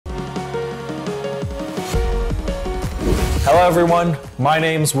Hello everyone, my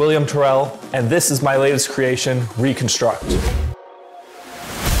name's William Tyrrell, and this is my latest creation, Reconstruct.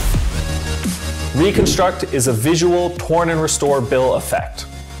 Reconstruct is a visual torn and restore bill effect.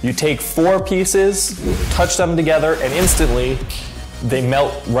 You take 4 pieces, touch them together, and instantly they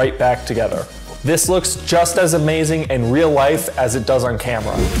melt right back together. This looks just as amazing in real life as it does on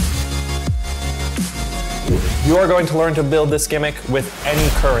camera. You are going to learn to build this gimmick with any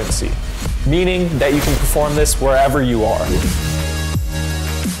currency, meaning that you can perform this wherever you are.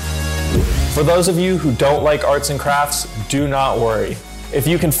 For those of you who don't like arts and crafts, do not worry. If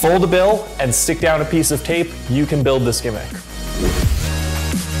you can fold a bill and stick down a piece of tape, you can build this gimmick.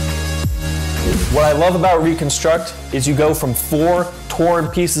 What I love about Reconstruct is you go from 4 torn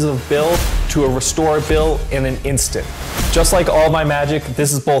pieces of bill to a restored bill in an instant. Just like all my magic,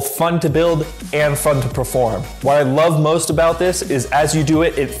 this is both fun to build and fun to perform. What I love most about this is as you do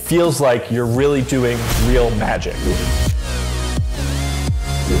it, it feels like you're really doing real magic.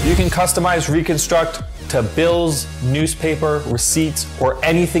 You can customize Reconstruct to bills, newspaper, receipts, or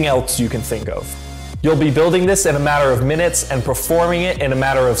anything else you can think of. You'll be building this in a matter of minutes and performing it in a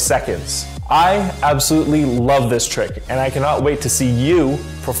matter of seconds. I absolutely love this trick, and I cannot wait to see you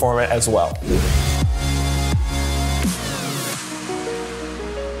perform it as well.